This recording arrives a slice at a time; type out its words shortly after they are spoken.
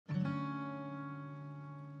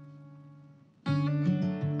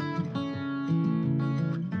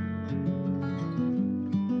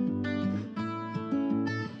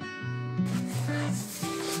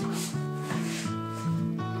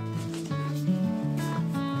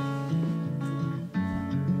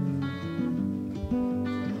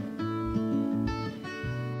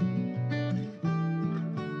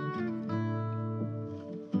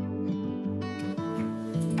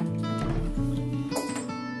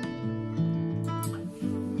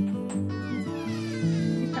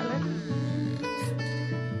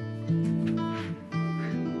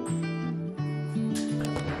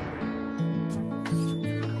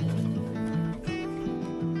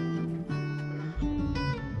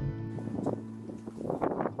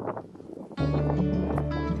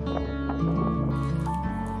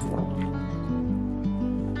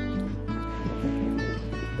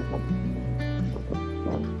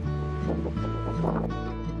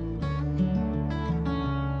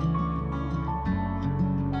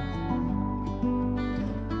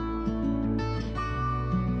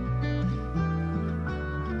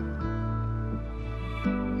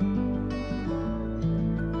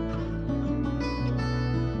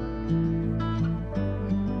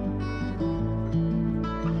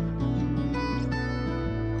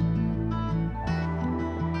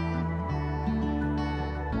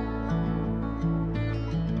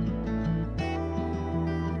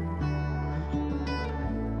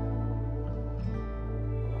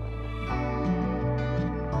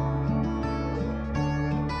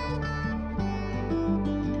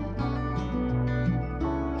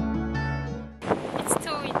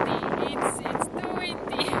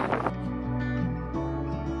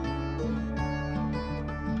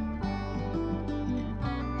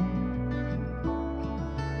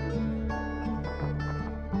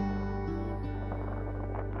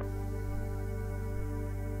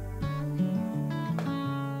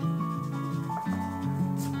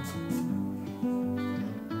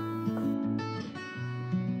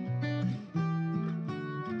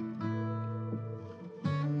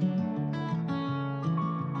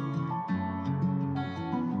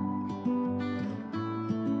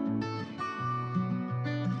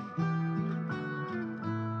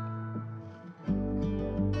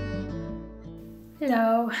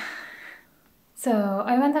Hello. So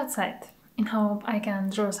I went outside in hope I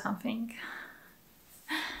can draw something.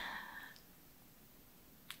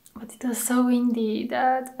 But it was so windy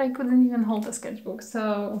that I couldn't even hold a sketchbook,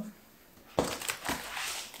 so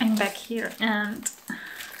I'm back here and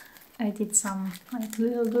I did some like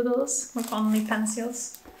little doodles with only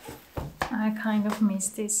pencils. I kind of miss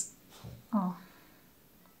this. I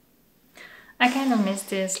kind of miss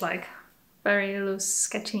this like very loose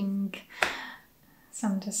sketching.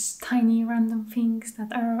 Some just tiny random things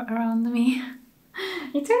that are around me.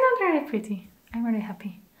 It turned out really pretty. I'm really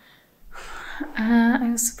happy. I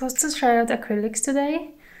was supposed to try out acrylics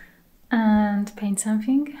today and paint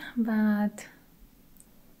something, but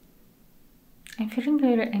I'm feeling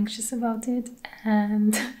really anxious about it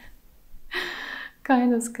and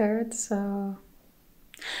kind of scared, so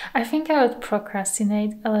I think I would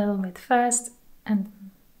procrastinate a little bit first and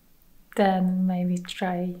then maybe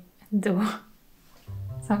try and do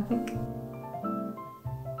something.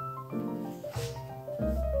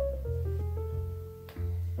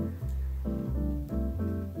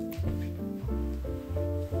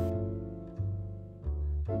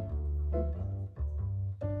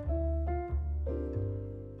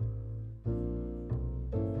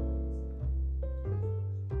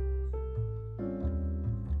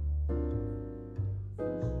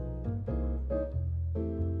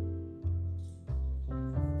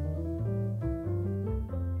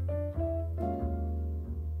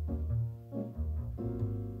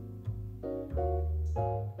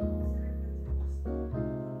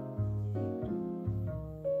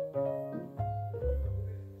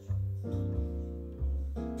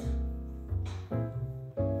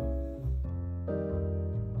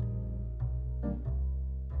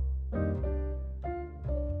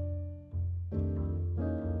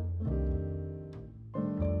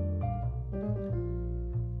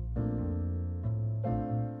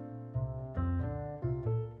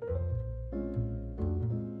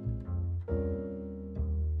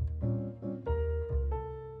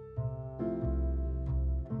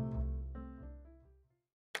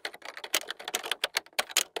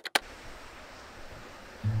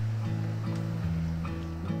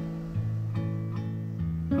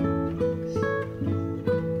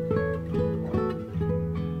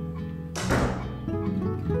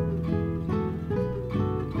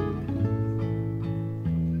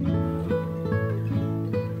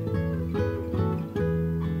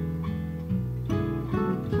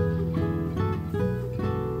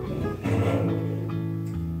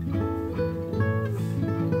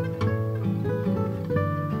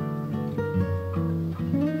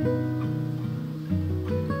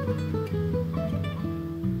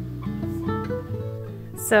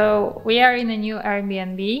 So we are in a new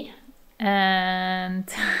Airbnb and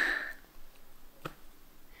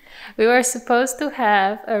we were supposed to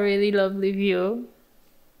have a really lovely view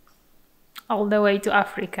all the way to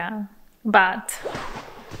Africa, but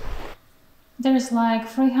there's like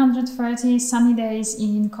 330 sunny days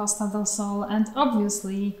in Costa del Sol and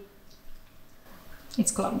obviously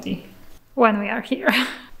it's cloudy when we are here.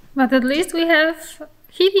 But at least we have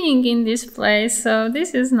heating in this place, so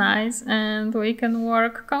this is nice and we can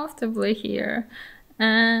work comfortably here.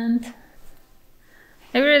 And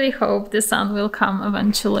I really hope the sun will come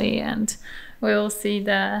eventually and we will see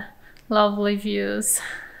the lovely views.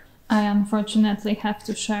 I unfortunately have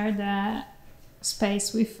to share the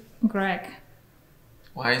space with Greg.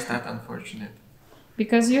 Why is that unfortunate?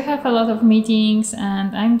 Because you have a lot of meetings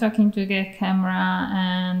and I'm talking to the camera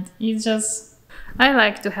and it's just... I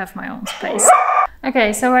like to have my own space.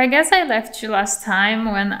 Okay, so I guess I left you last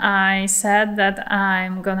time when I said that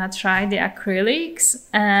I'm gonna try the acrylics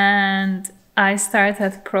and I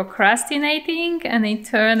started procrastinating and it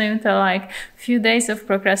turned into like a few days of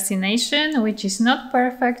procrastination, which is not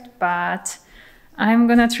perfect, but I'm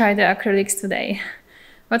gonna try the acrylics today.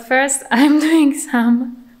 But first I'm doing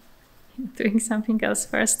something else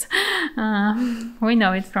first. We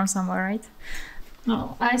know it from somewhere, right?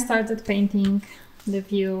 No, I started painting the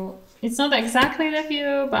view. It's not exactly the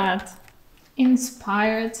view, but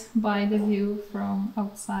inspired by the view from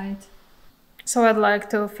outside. So I'd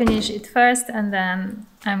like to finish it first and then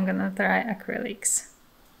I'm gonna try acrylics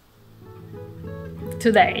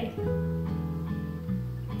today.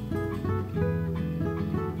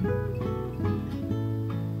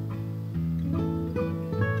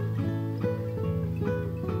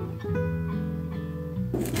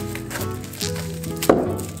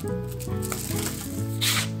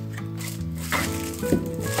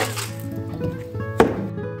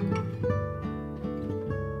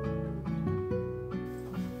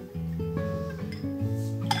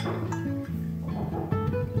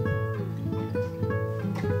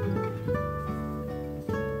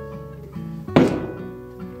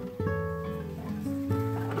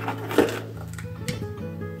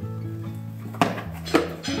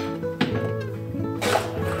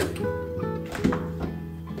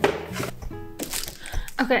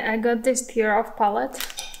 Okay, I got this tear off palette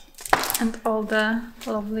and all the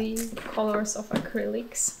lovely colors of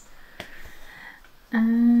acrylics.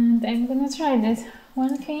 And I'm gonna try this.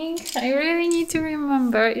 One thing I really need to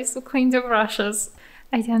remember is to clean the brushes.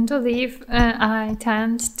 I tend to leave the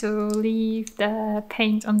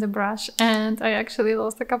paint on the brush, and I actually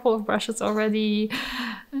lost a couple of brushes already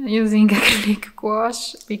using acrylic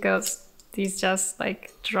gouache because these just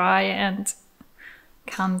like dry and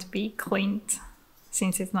can't be cleaned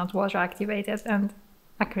since it's not water activated, and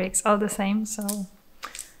acrylics are the same. So,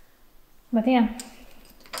 but yeah,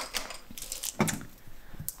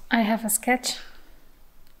 I have a sketch.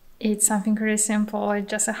 It's something really simple. It's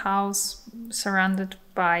just a house surrounded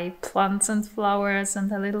by plants and flowers and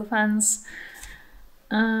a little fence.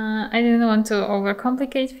 I didn't want to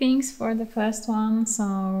overcomplicate things for the first one,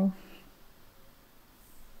 so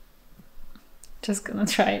just gonna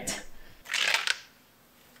try it.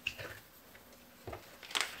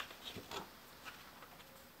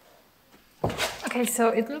 Okay, so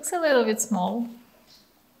it looks a little bit small,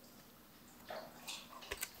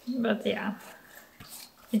 but yeah,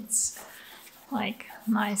 it's like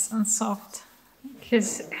nice and soft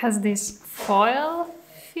because it has this foil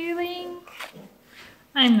feeling.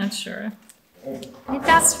 I'm not sure. It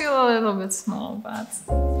does feel a little bit small, but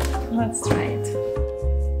let's try it.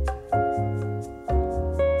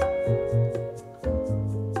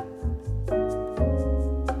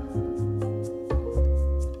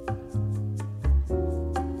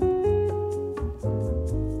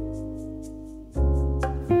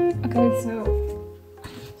 Okay,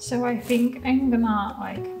 so I think I'm gonna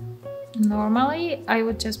like, normally I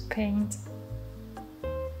would just paint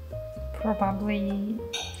probably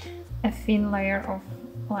a thin layer of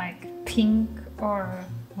like pink or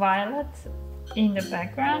violet in the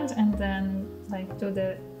background and then like do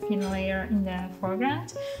the thin layer in the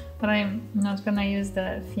foreground, but I'm not gonna use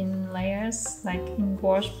the thin layers like in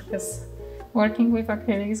gouache because working with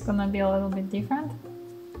acrylic is gonna be a little bit different.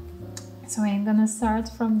 So I'm gonna start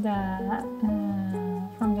from the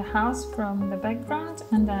house, from the background,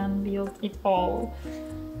 and then build it all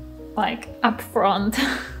like up front.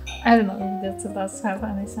 I don't know if that does have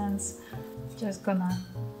any sense. Just gonna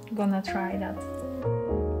try that.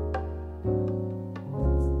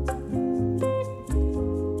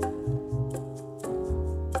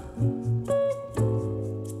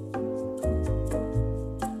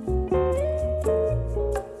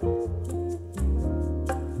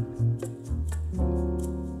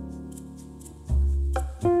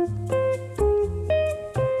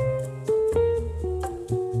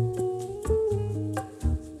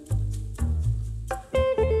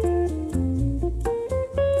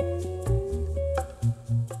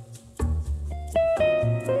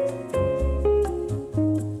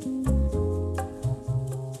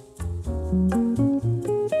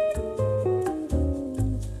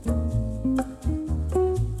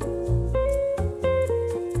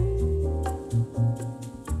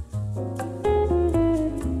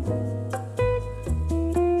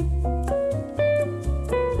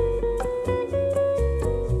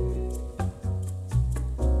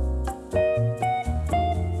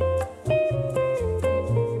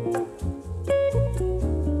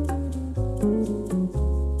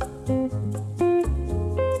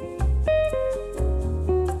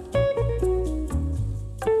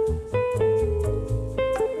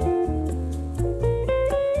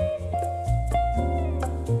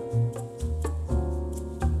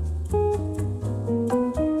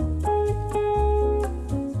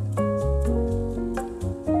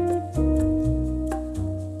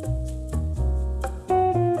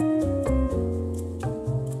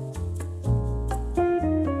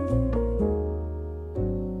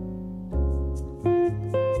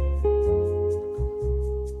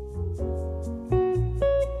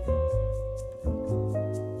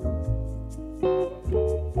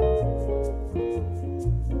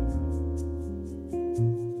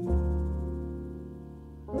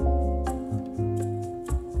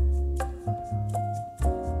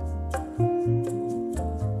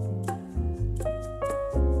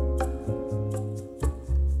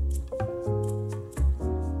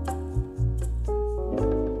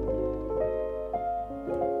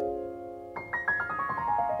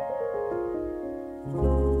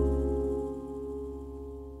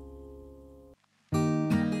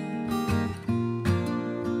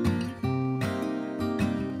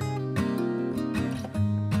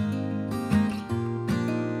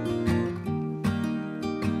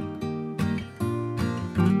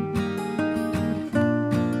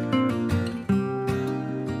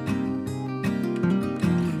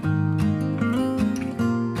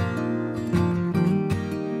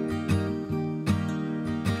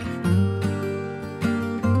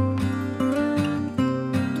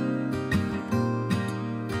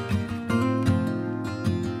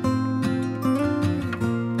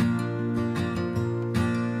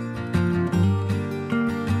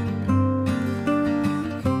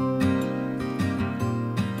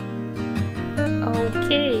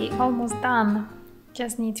 Okay, almost done.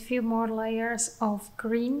 Just need a few more layers of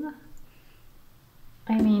green.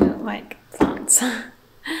 I mean, like plants.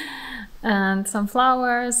 And some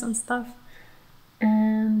flowers and stuff.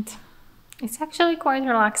 And it's actually quite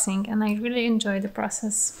relaxing and I really enjoy the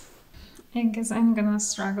process. I guess I'm gonna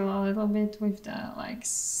struggle a little bit with the like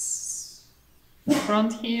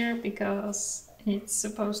front here because it's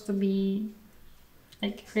supposed to be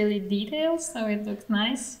like really detailed, so it looks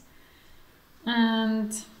nice.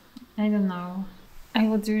 And I don't know, I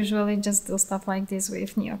would usually just do stuff like this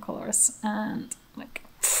with neocolors and like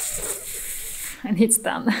and it's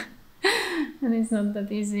done. And it's not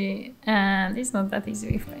that easy, and it's not that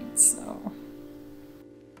easy with paint, so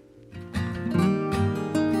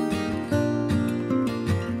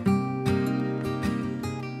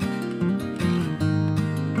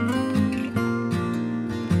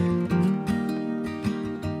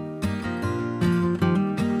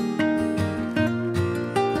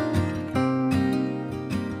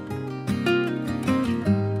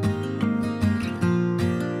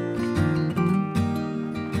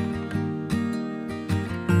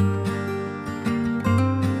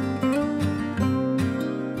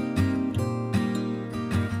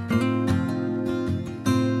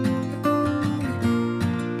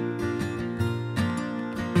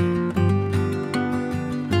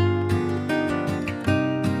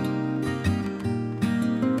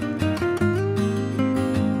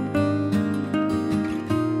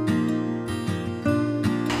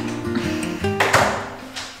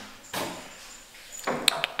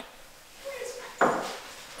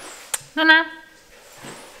Nana.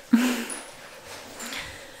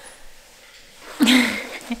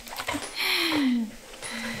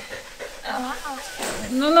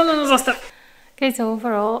 No, zostaw. Okay, so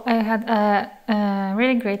overall I had a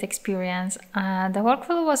really great experience. The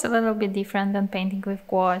workflow was a little bit different than painting with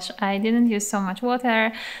gouache. I didn't use so much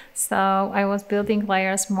water, so I was building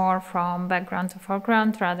layers more from background to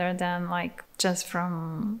foreground rather than like just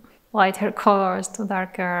from lighter colors to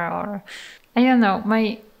darker, or I don't know,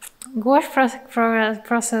 my gouache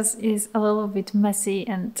process is a little bit messy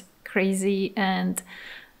and crazy, and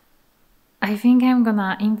I think I'm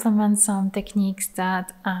gonna implement some techniques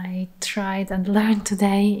that I tried and learned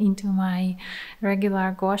today into my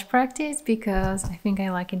regular gouache practice because I think I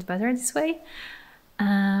like it better this way.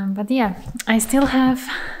 But yeah, I still have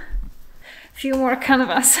a few more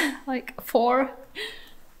canvas, like 4.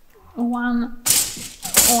 One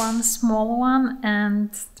small one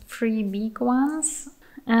and 3 big ones.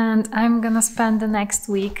 And I'm gonna spend the next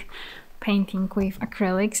week painting with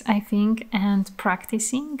acrylics, I think, and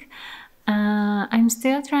practicing. I'm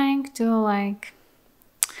still trying to like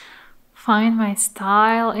find my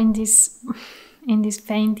style in this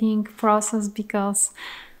painting process because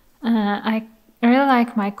I really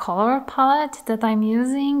like my color palette that I'm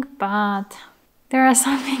using, but there are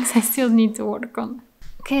some things I still need to work on.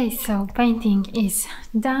 Okay, so painting is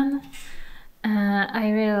done. I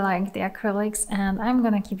really like the acrylics and I'm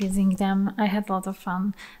gonna keep using them. I had a lot of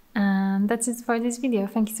fun. And that's it for this video.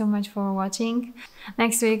 Thank you so much for watching.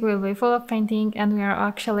 Next week will be full of painting and we are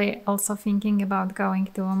actually also thinking about going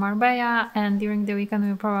to Marbella, and during the weekend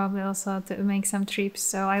we'll probably also to make some trips,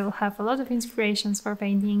 so I will have a lot of inspirations for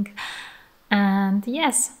painting. And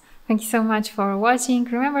yes, thank you so much for watching.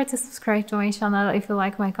 Remember to subscribe to my channel if you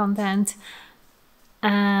like my content,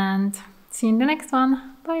 and see you in the next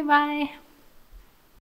one. Bye bye!